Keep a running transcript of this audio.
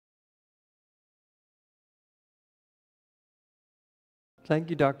Thank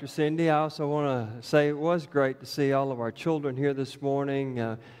you, Dr. Cindy. I also want to say it was great to see all of our children here this morning.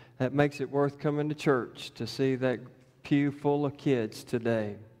 That makes it worth coming to church to see that pew full of kids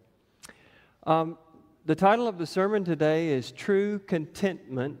today. The title of the sermon today is True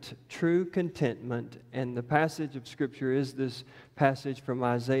Contentment, and the passage of Scripture is this passage from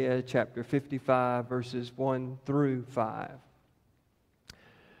Isaiah chapter 55, verses 1 through 5.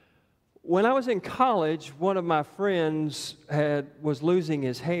 When I was in college, one of my friends was losing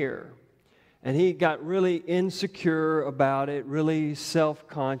his hair, and he got really insecure about it, really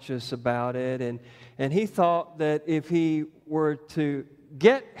self-conscious about it, and he thought that if he were to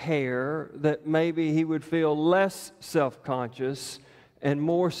get hair, that maybe he would feel less self-conscious and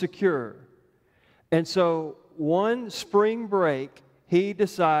more secure. And so one spring break, he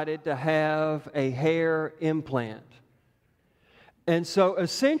decided to have a hair implant. And so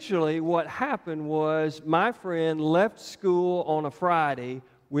essentially what happened was my friend left school on a Friday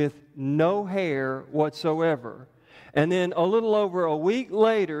with no hair whatsoever. And then a little over a week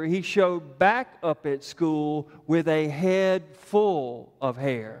later, he showed back up at school with a head full of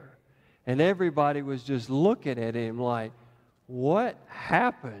hair. And everybody was just looking at him like, what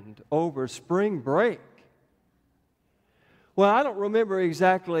happened over spring break? Well, I don't remember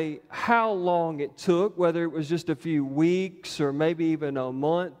exactly how long it took, whether it was just a few weeks or maybe even a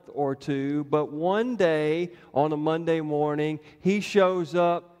month or two, but one day on a Monday morning, he shows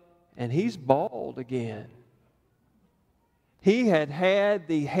up and he's bald again. He had had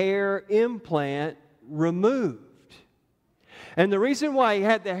the hair implant removed. And the reason why he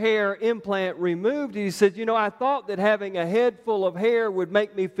had the hair implant removed, he said, I thought that having a head full of hair would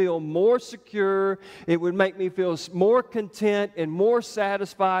make me feel more secure. It would make me feel more content and more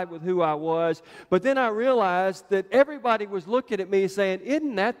satisfied with who I was. But then I realized that everybody was looking at me saying,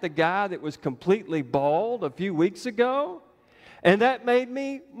 isn't that the guy that was completely bald a few weeks ago? And that made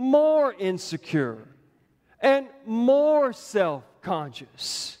me more insecure and more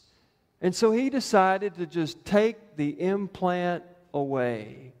self-conscious. And so he decided to just take the implant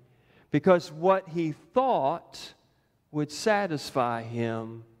away because what he thought would satisfy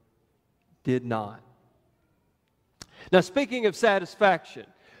him did not. Now, speaking of satisfaction,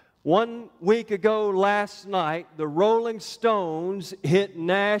 1 week ago last night, the Rolling Stones hit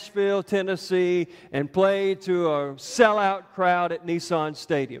Nashville, Tennessee, and played to a sellout crowd at Nissan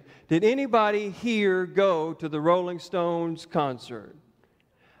Stadium. Did anybody here go to the Rolling Stones concert?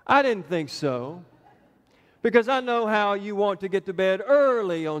 I didn't think so, because I know how you want to get to bed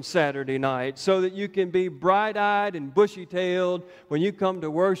early on Saturday night so that you can be bright-eyed and bushy-tailed when you come to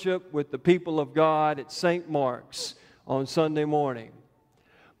worship with the people of God at St. Mark's on Sunday morning.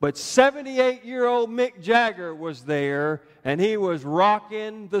 But 78-year-old Mick Jagger was there, and he was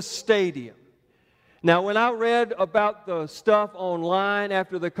rocking the stadium. Now, when I read about the stuff online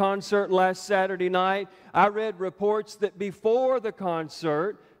after the concert last Saturday night, I read reports that before the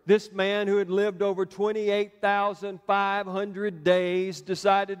concert, this man who had lived over 28,500 days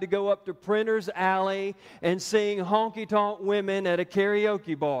decided to go up to Printer's Alley and sing honky-tonk women at a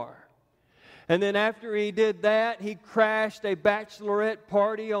karaoke bar. And then after he did that, he crashed a bachelorette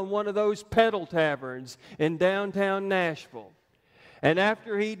party on one of those pedal taverns in downtown Nashville. And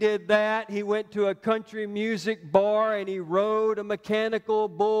after he did that, he went to a country music bar and he rode a mechanical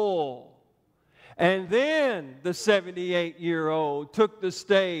bull. And then the 78-year-old took the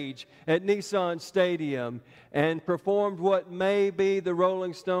stage at Nissan Stadium and performed what may be the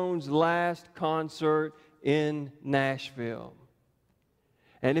Rolling Stones' last concert in Nashville.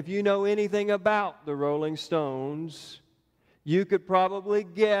 And if you know anything about the Rolling Stones, you could probably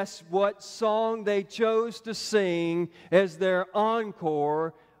guess what song they chose to sing as their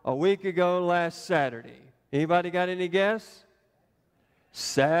encore a week ago last Saturday. Anybody got any guess?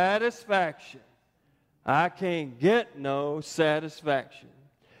 Satisfaction. I can't get no satisfaction.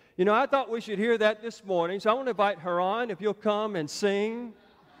 I thought we should hear that this morning, so I want to invite her on, if you'll come and sing.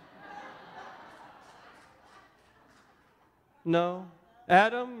 No?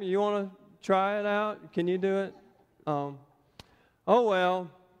 Adam, you want to try it out? Can you do it? Oh,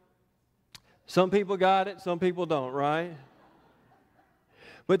 well. Some people got it, some people don't, right?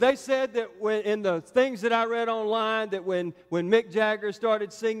 But they said that in the things that I read online, that when Mick Jagger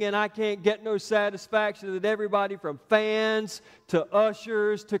started singing I Can't Get No Satisfaction, that everybody from fans to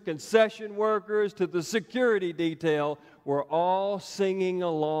ushers to concession workers to the security detail were all singing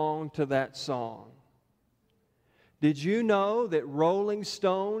along to that song. Did you know that Rolling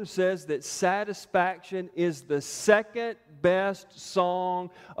Stone says that Satisfaction is the second best song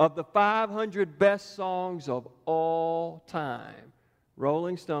of the 500 best songs of all time?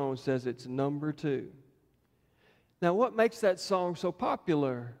 Rolling Stone says it's number 2. Now, what makes that song so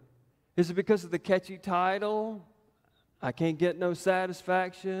popular? Is it because of the catchy title, I Can't Get No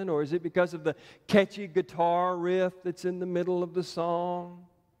Satisfaction? Or is it because of the catchy guitar riff that's in the middle of the song?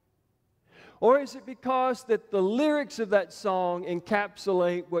 Or is it because that the lyrics of that song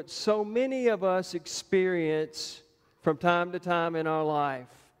encapsulate what so many of us experience from time to time in our life?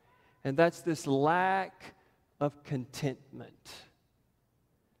 And that's this lack of contentment.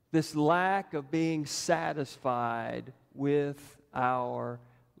 This lack of being satisfied with our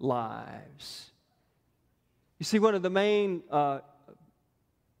lives. You see, one of the main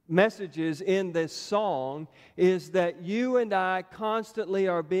messages in this song is that you and I constantly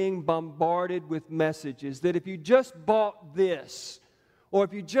are being bombarded with messages that if you just bought this, or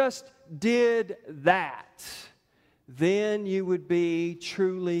if you just did that, then you would be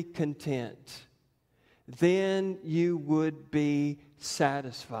truly content. Then you would be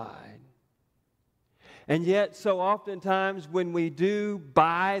satisfied. And yet, so oftentimes when we do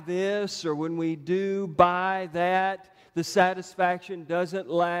buy this or when we do buy that, the satisfaction doesn't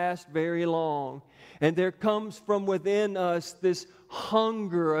last very long. And there comes from within us this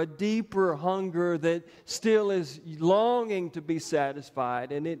hunger, a deeper hunger that still is longing to be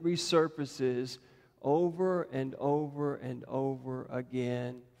satisfied, and it resurfaces over and over and over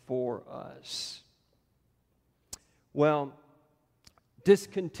again for us. Well,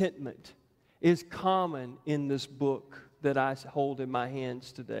 discontentment is common in this book that I hold in my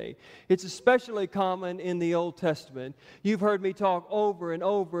hands today. It's especially common in the Old Testament. You've heard me talk over and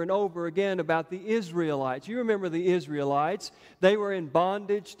over and over again about the Israelites. You remember the Israelites. They were in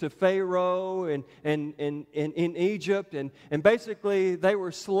bondage to Pharaoh and in Egypt, and basically they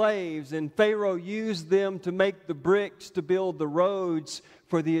were slaves, and Pharaoh used them to make the bricks to build the roads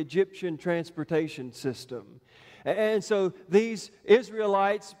for the Egyptian transportation system. And so these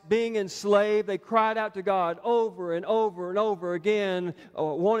Israelites, being enslaved, they cried out to God over and over and over again,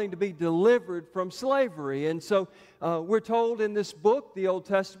 wanting to be delivered from slavery. And so we're told in this book, the Old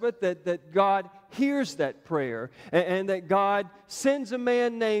Testament, that God hears that prayer, and that God sends a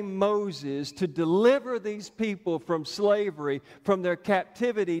man named Moses to deliver these people from slavery, from their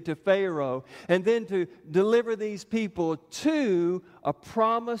captivity to Pharaoh, and then to deliver these people to a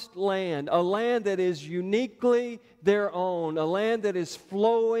promised land, a land that is uniquely their own, a land that is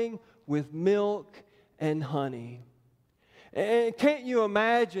flowing with milk and honey. And can't you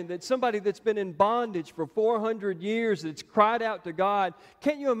imagine that somebody that's been in bondage for 400 years, that's cried out to God,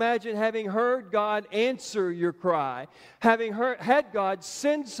 can't you imagine having heard God answer your cry, having had God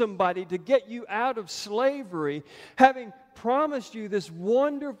send somebody to get you out of slavery, having promised you this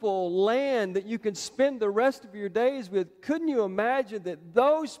wonderful land that you can spend the rest of your days with? Couldn't you imagine that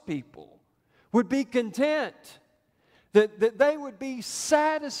those people would be content, that they would be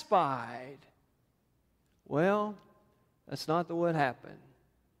satisfied? Well, that's not what happened.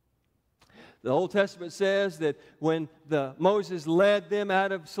 The Old Testament says that when Moses led them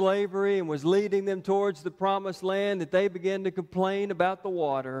out of slavery and was leading them towards the promised land, that they began to complain about the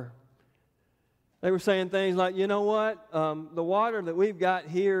water. They were saying things like, you know what, the water that we've got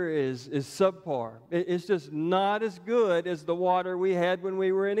here is subpar. It's just not as good as the water we had when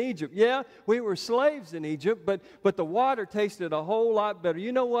we were in Egypt. Yeah, we were slaves in Egypt, but the water tasted a whole lot better.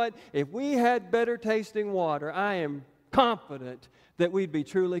 You know what, if we had better tasting water, I am confident that we'd be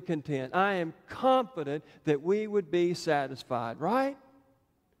truly content. I am confident that we would be satisfied, right?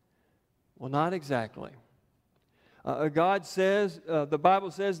 Well, not exactly. God says, the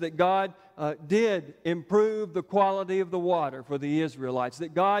Bible says that God did improve the quality of the water for the Israelites,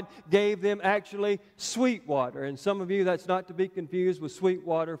 that God gave them actually sweet water. And some of you, that's not to be confused with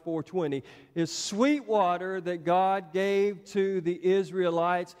Sweetwater 420. It's sweet water that God gave to the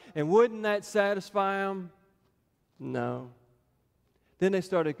Israelites, and wouldn't that satisfy them? No. Then they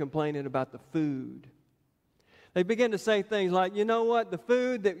started complaining about the food. They began to say things like, you know what, the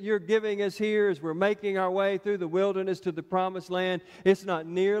food that you're giving us here as we're making our way through the wilderness to the promised land, it's not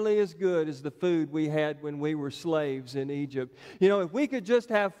nearly as good as the food we had when we were slaves in Egypt. You know, if we could just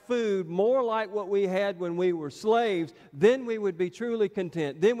have food more like what we had when we were slaves, then we would be truly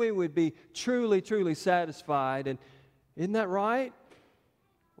content. Then we would be truly, truly satisfied. And isn't that right?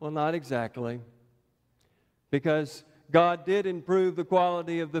 Well, not exactly. Because God did improve the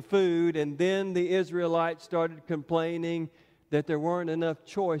quality of the food, and then the Israelites started complaining that there weren't enough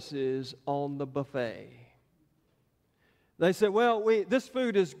choices on the buffet. They said, well, this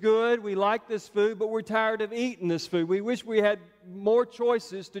food is good, we like this food, but we're tired of eating this food. We wish we had more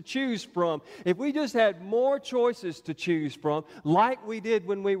choices to choose from. If we just had more choices to choose from, like we did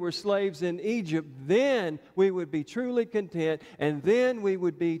when we were slaves in Egypt, then we would be truly content, and then we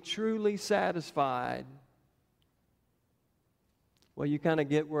would be truly satisfied. Well, you kind of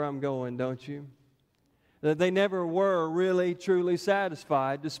get where I'm going, don't you? That they never were really, truly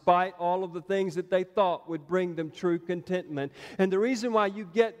satisfied, despite all of the things that they thought would bring them true contentment. And the reason why you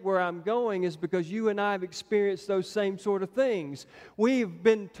get where I'm going is because you and I have experienced those same sort of things. We've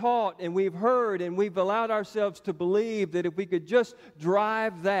been taught and we've heard and we've allowed ourselves to believe that if we could just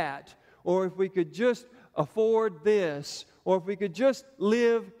drive that, or if we could just afford this, or if we could just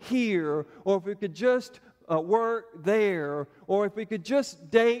live here, or if we could just work there, or if we could just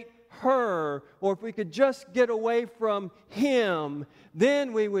date her, or if we could just get away from him,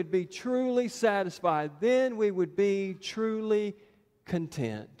 then we would be truly satisfied. Then we would be truly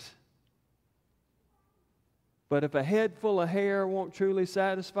content. But if a head full of hair won't truly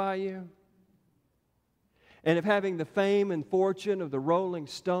satisfy you, and if having the fame and fortune of the Rolling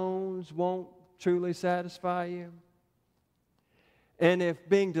Stones won't truly satisfy you, and if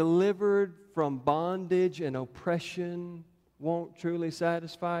being delivered from bondage and oppression won't truly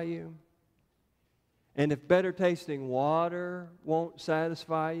satisfy you, and if better tasting water won't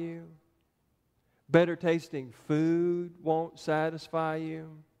satisfy you, better tasting food won't satisfy you,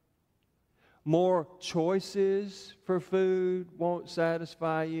 more choices for food won't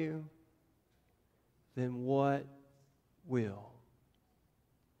satisfy you, then what will?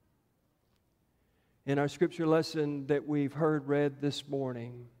 In our scripture lesson that we've heard read this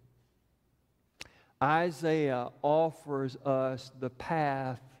morning, Isaiah offers us the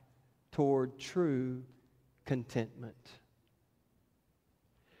path toward true contentment.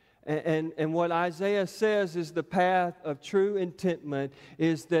 And what Isaiah says is the path of true contentment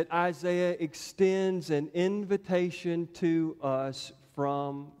is that Isaiah extends an invitation to us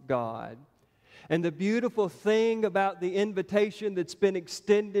from God. And the beautiful thing about the invitation that's been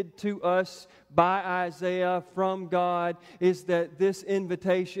extended to us by Isaiah from God is that this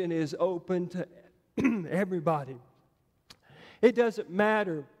invitation is open to everybody. It doesn't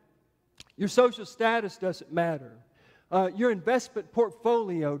matter. Your social status doesn't matter. Your investment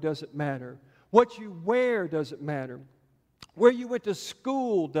portfolio doesn't matter. What you wear doesn't matter. Where you went to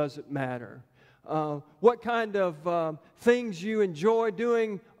school doesn't matter. What kind of things you enjoy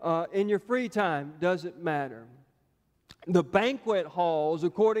doing in your free time doesn't matter. The banquet halls,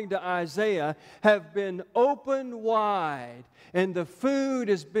 according to Isaiah, have been opened wide, and the food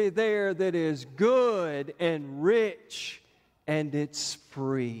is there that is good and rich, and it's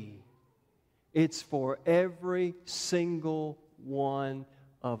free. It's for every single one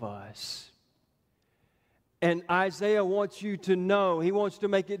of us. And Isaiah wants you to know, he wants to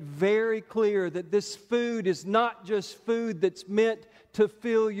make it very clear that this food is not just food that's meant to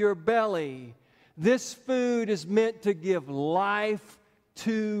fill your belly. This food is meant to give life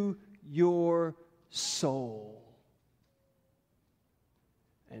to your soul.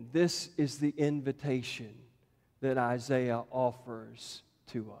 And this is the invitation that Isaiah offers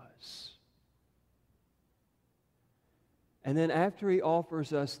to us. And then after he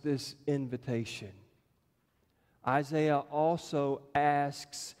offers us this invitation, Isaiah also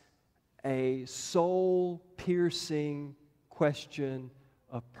asks a soul-piercing question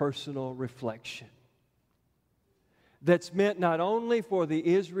of personal reflection that's meant not only for the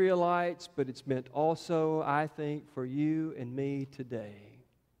Israelites, but it's meant also, I think, for you and me today.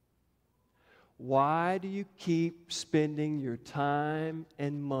 Why do you keep spending your time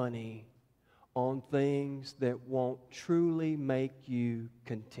and money on things that won't truly make you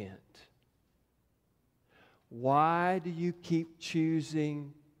content? Why do you keep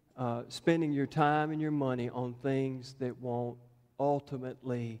choosing spending your time and your money on things that won't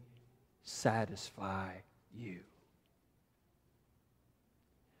ultimately satisfy you?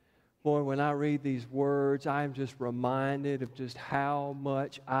 Boy, when I read these words, I'm just reminded of just how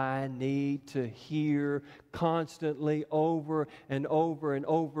much I need to hear constantly over and over and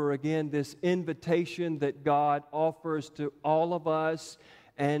over again this invitation that God offers to all of us,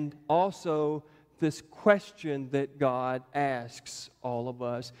 and also this question that God asks all of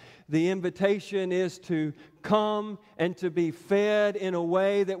us. The invitation is to come and to be fed in a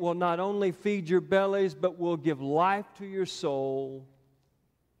way that will not only feed your bellies, but will give life to your soul.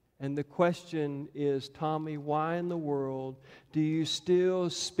 And the question is, Tommy, why in the world do you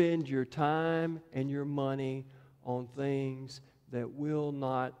still spend your time and your money on things that will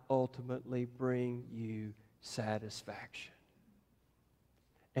not ultimately bring you satisfaction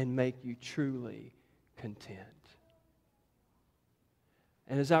and make you truly content?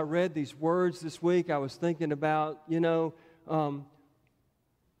 And as I read these words this week, I was thinking about,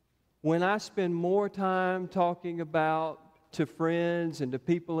 when I spend more time talking about to friends and to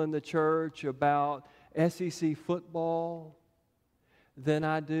people in the church about SEC football than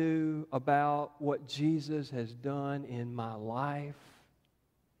I do about what Jesus has done in my life,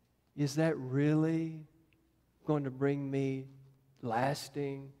 is that really going to bring me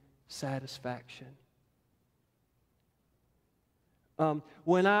lasting satisfaction?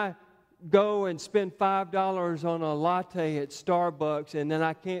 When I go and spend $5 on a latte at Starbucks and then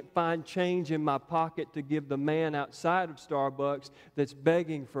I can't find change in my pocket to give the man outside of Starbucks that's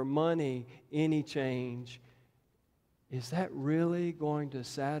begging for money, any change, is that really going to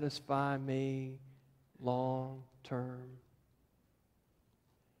satisfy me long term?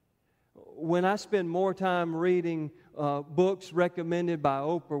 When I spend more time reading books recommended by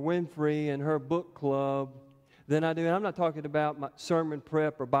Oprah Winfrey and her book club than I do, and I'm not talking about my sermon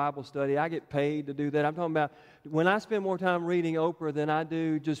prep or Bible study. I get paid to do that. I'm talking about when I spend more time reading Oprah than I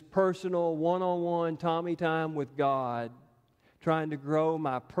do just personal, one-on-one Tommy time with God, trying to grow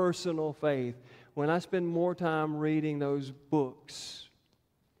my personal faith. When I spend more time reading those books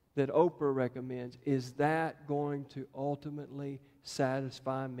that Oprah recommends, is that going to ultimately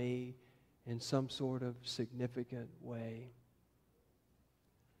satisfy me in some sort of significant way?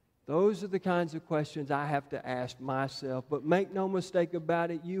 Those are the kinds of questions I have to ask myself. But make no mistake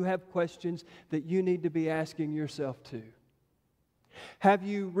about it, you have questions that you need to be asking yourself too. Have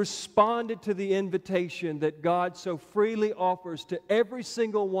you responded to the invitation that God so freely offers to every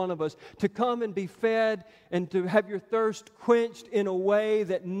single one of us to come and be fed and to have your thirst quenched in a way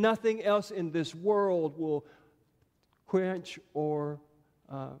that nothing else in this world will quench or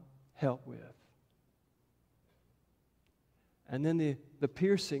help with? And then the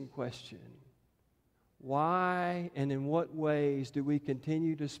piercing question, why and in what ways do we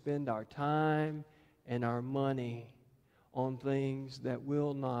continue to spend our time and our money on things that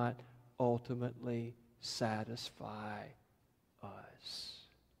will not ultimately satisfy us?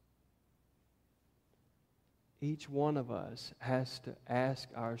 Each one of us has to ask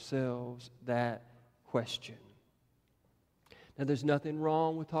ourselves that question. Now, there's nothing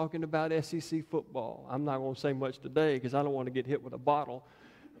wrong with talking about SEC football. I'm not going to say much today because I don't want to get hit with a bottle.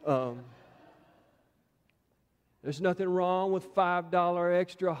 There's nothing wrong with $5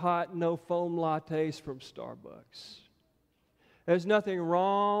 extra hot, no foam lattes from Starbucks. There's nothing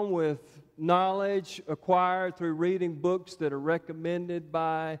wrong with knowledge acquired through reading books that are recommended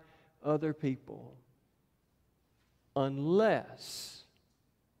by other people, unless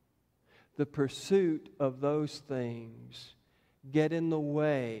the pursuit of those things get in the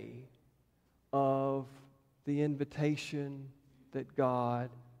way of the invitation that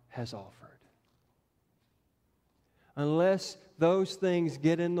God has offered. Unless those things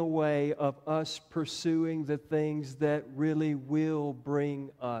get in the way of us pursuing the things that really will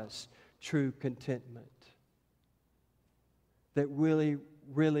bring us true contentment, that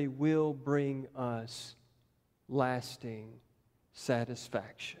really will bring us lasting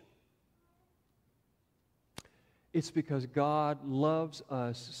satisfaction. It's because God loves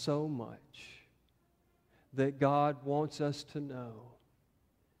us so much that God wants us to know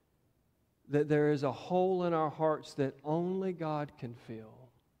that there is a hole in our hearts that only God can fill.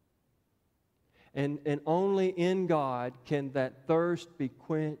 And only in God can that thirst be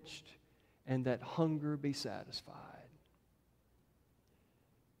quenched and that hunger be satisfied.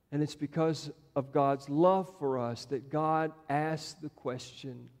 And it's because of God's love for us that God asks the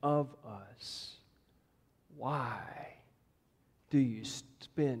question of us, why do you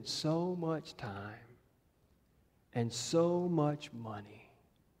spend so much time and so much money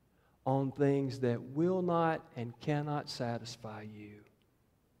on things that will not and cannot satisfy you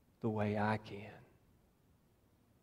the way I can?